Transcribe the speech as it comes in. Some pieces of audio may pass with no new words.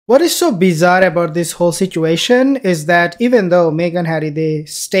What is so bizarre about this whole situation is that even though Meghan and Harry, they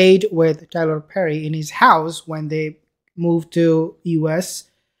stayed with Tyler Perry in his house when they moved to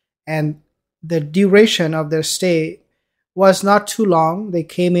US, and the duration of their stay was not too long. They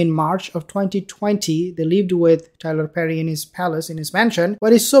came in March of 2020. They lived with Tyler Perry in his palace, in his mansion.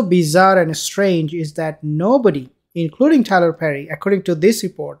 What is so bizarre and strange is that nobody, including Tyler Perry, according to this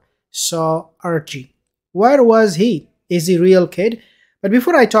report, saw Archie. Where was he? Is he a real kid? But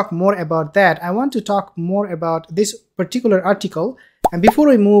before I talk more about that, I want to talk more about this particular article. And before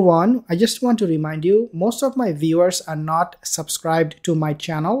we move on, I just want to remind you, most of my viewers are not subscribed to my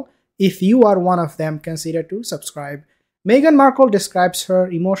channel. If you are one of them, consider to subscribe. Meghan Markle describes her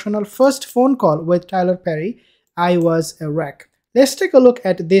emotional first phone call with Tyler Perry. I was a wreck. Let's take a look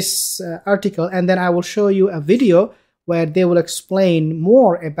at this article, and then I will show you a video where they will explain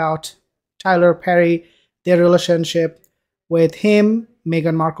more about Tyler Perry, their relationship with him,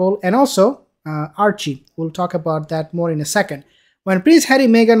 Meghan Markle, and also Archie. We'll talk about that more in a second. When Prince Harry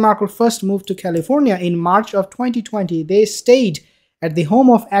and Meghan Markle first moved to California in March of 2020, they stayed at the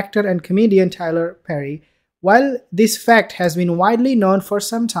home of actor and comedian Tyler Perry. While this fact has been widely known for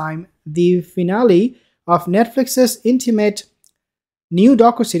some time, the finale of Netflix's intimate new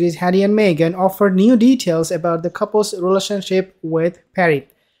docuseries Harry and Meghan offered new details about the couple's relationship with Perry.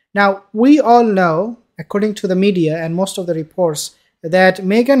 Now, we all know, according to the media and most of the reports, that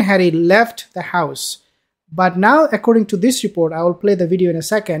Meghan and Harry left the house. But now, according to this report, I will play the video in a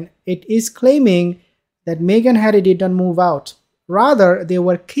second, it is claiming that Meghan and Harry did not move out. Rather, they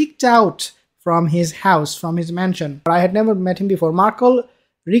were kicked out from his house, from his mansion. I had never met him before. Markle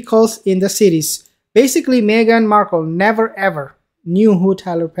recalls in the series, basically Meghan Markle never ever knew who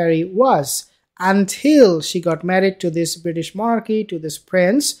Tyler Perry was until she got married to this British monarchy, to this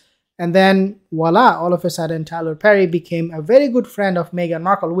prince. And then, voila, all of a sudden, Tyler Perry became a very good friend of Meghan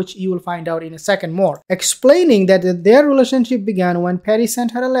Markle, which you will find out in a second more. Explaining that their relationship began when Perry sent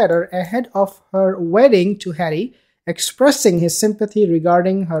her a letter ahead of her wedding to Harry, expressing his sympathy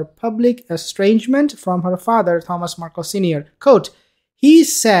regarding her public estrangement from her father, Thomas Markle Sr. Quote, he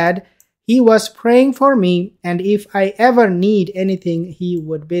said he was praying for me, and if I ever need anything, he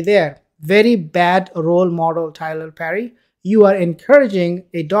would be there. Very bad role model, Tyler Perry. You are encouraging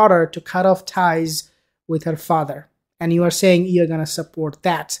a daughter to cut off ties with her father, and you are saying you're going to support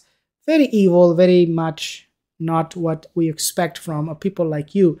that. Very evil, very much not what we expect from people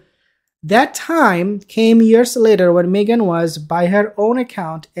like you. That time came years later when Meghan was, by her own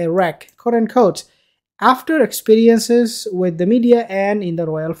account, a wreck, quote unquote, after experiences with the media and in the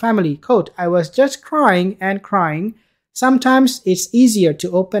royal family. Quote, I was just crying and crying. Sometimes it's easier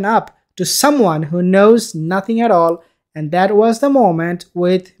to open up to someone who knows nothing at all. And that was the moment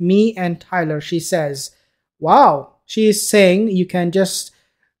with me and Tyler, she says. Wow, she is saying you can just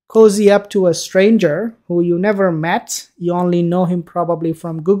cozy up to a stranger who you never met. You only know him probably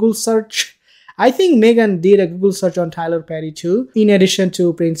from Google search. I think Meghan did a Google search on Tyler Perry too, in addition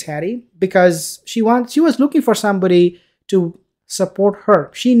to Prince Harry, because she was looking for somebody to support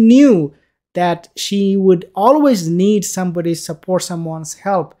her. She knew that she would always need somebody's support, someone's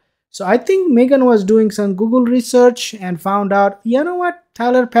help. So I think Meghan was doing some Google research and found out, you know what,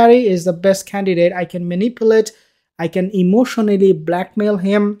 Tyler Perry is the best candidate. I can manipulate, I can emotionally blackmail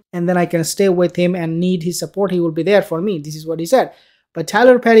him, and then I can stay with him and need his support. He will be there for me. This is what he said. But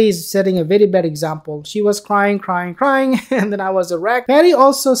Tyler Perry is setting a very bad example. She was crying, and then I was a wreck. Perry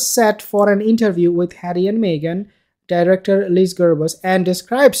also sat for an interview with Harry and Meghan, director Liz Gerbus, and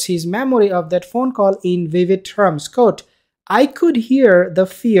describes his memory of that phone call in vivid terms. Quote, I could hear the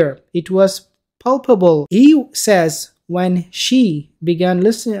fear. It was palpable. He says when she began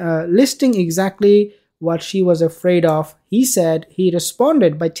listing exactly what she was afraid of, he said he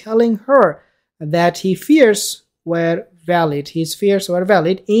responded by telling her that his fears were valid. His fears were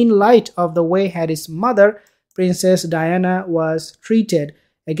valid in light of the way Harry's mother, Princess Diana, was treated.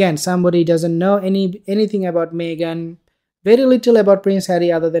 Again, somebody doesn't know anything about Meghan. Very little about Prince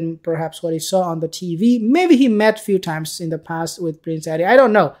Harry other than perhaps what he saw on the TV. Maybe he met a few times in the past with Prince Harry. I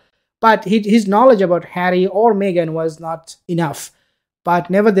don't know. But his knowledge about Harry or Meghan was not enough. But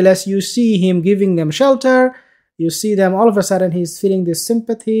nevertheless, you see him giving them shelter. You see them all of a sudden he's feeling this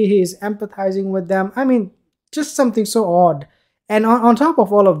sympathy. He is empathizing with them. I mean, just something so odd. And on top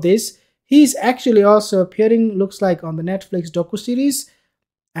of all of this, he's actually also appearing, looks like, on the Netflix docuseries.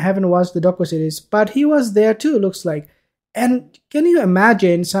 I haven't watched the docuseries, but he was there too, looks like. And can you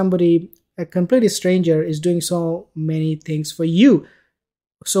imagine somebody, a complete stranger, is doing so many things for you?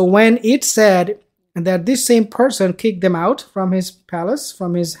 So when it said that this same person kicked them out from his palace,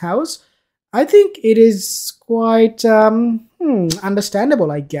 from his house, I think it is quite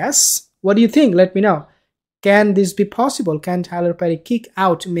understandable, I guess. What do you think? Let me know. Can this be possible? Can Tyler Perry kick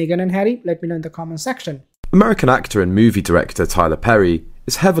out Meghan and Harry? Let me know in the comment section. American actor and movie director Tyler Perry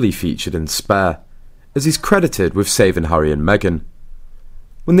is heavily featured in Spare, as he's credited with saving Harry and Meghan.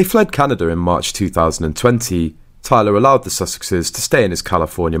 When they fled Canada in March 2020, Tyler allowed the Sussexes to stay in his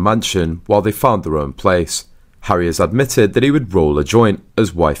California mansion while they found their own place. Harry has admitted that he would roll a joint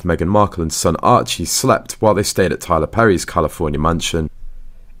as wife Meghan Markle and son Archie slept while they stayed at Tyler Perry's California mansion.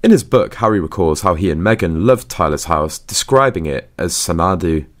 In his book, Harry recalls how he and Meghan loved Tyler's house, describing it as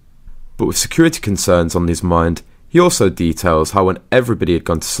Sanadu. But with security concerns on his mind, he also details how when everybody had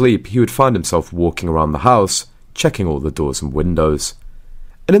gone to sleep, he would find himself walking around the house, checking all the doors and windows.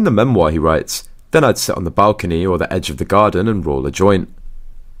 And in the memoir he writes, "Then I'd sit on the balcony or the edge of the garden and roll a joint.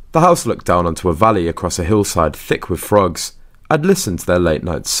 The house looked down onto a valley across a hillside thick with frogs. I'd listen to their late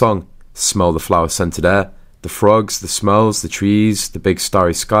night song, smell the flower-scented air, the frogs, the smells, the trees, the big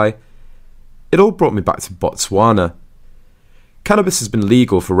starry sky. It all brought me back to Botswana." Cannabis has been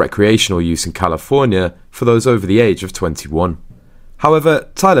legal for recreational use in California for those over the age of 21. However,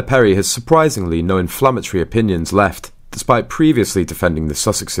 Tyler Perry has surprisingly no inflammatory opinions left, despite previously defending the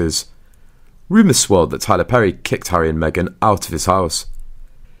Sussexes. Rumours swirled that Tyler Perry kicked Harry and Meghan out of his house.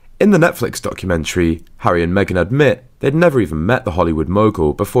 In the Netflix documentary, Harry and Meghan admit they'd never even met the Hollywood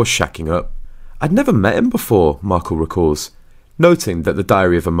mogul before shacking up. "I'd never met him before," Markle recalls, noting that the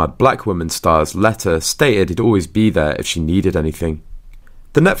Diary of a Mad Black Woman star's letter stated he'd always be there if she needed anything.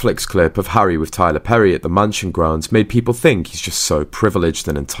 The Netflix clip of Harry with Tyler Perry at the mansion grounds made people think he's just so privileged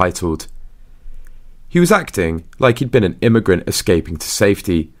and entitled. He was acting like he'd been an immigrant escaping to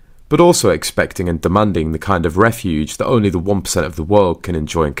safety, but also expecting and demanding the kind of refuge that only the 1% of the world can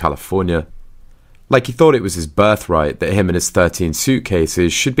enjoy in California. Like he thought it was his birthright that him and his 13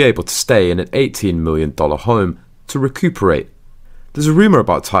 suitcases should be able to stay in an $18 million home to recuperate. There's a rumour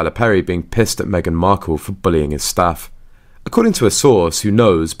about Tyler Perry being pissed at Meghan Markle for bullying his staff. According to a source who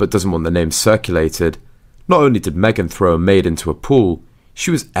knows but doesn't want the name circulated, not only did Meghan throw a maid into a pool,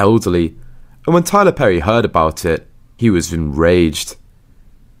 she was elderly, and when Tyler Perry heard about it, he was enraged.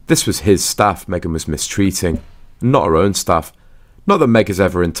 This was his staff Meghan was mistreating, and not her own staff. Not that Meg is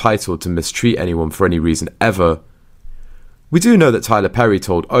ever entitled to mistreat anyone for any reason ever. We do know that Tyler Perry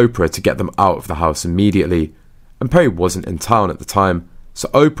told Oprah to get them out of the house immediately, and Perry wasn't in town at the time, so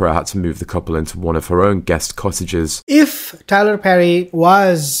Oprah had to move the couple into one of her own guest cottages. If Tyler Perry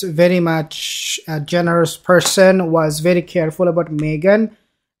was very much a generous person, was very careful about Meghan,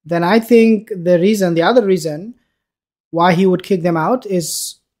 then I think the other reason why he would kick them out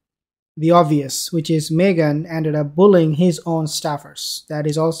is the obvious, which is Meghan ended up bullying his own staffers. That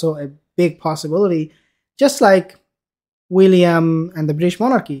is also a big possibility. Just like William and the British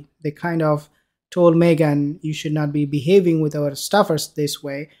monarchy, they kind of told Meghan, you should not be behaving with our staffers this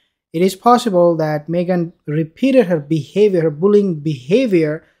way. It is possible that Meghan repeated her behavior, her bullying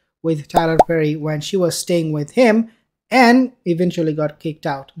behavior with Tyler Perry when she was staying with him and eventually got kicked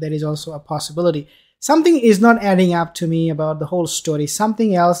out. That is also a possibility. Something is not adding up to me about the whole story.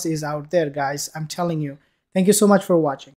 Something else is out there, guys. I'm telling you. Thank you so much for watching.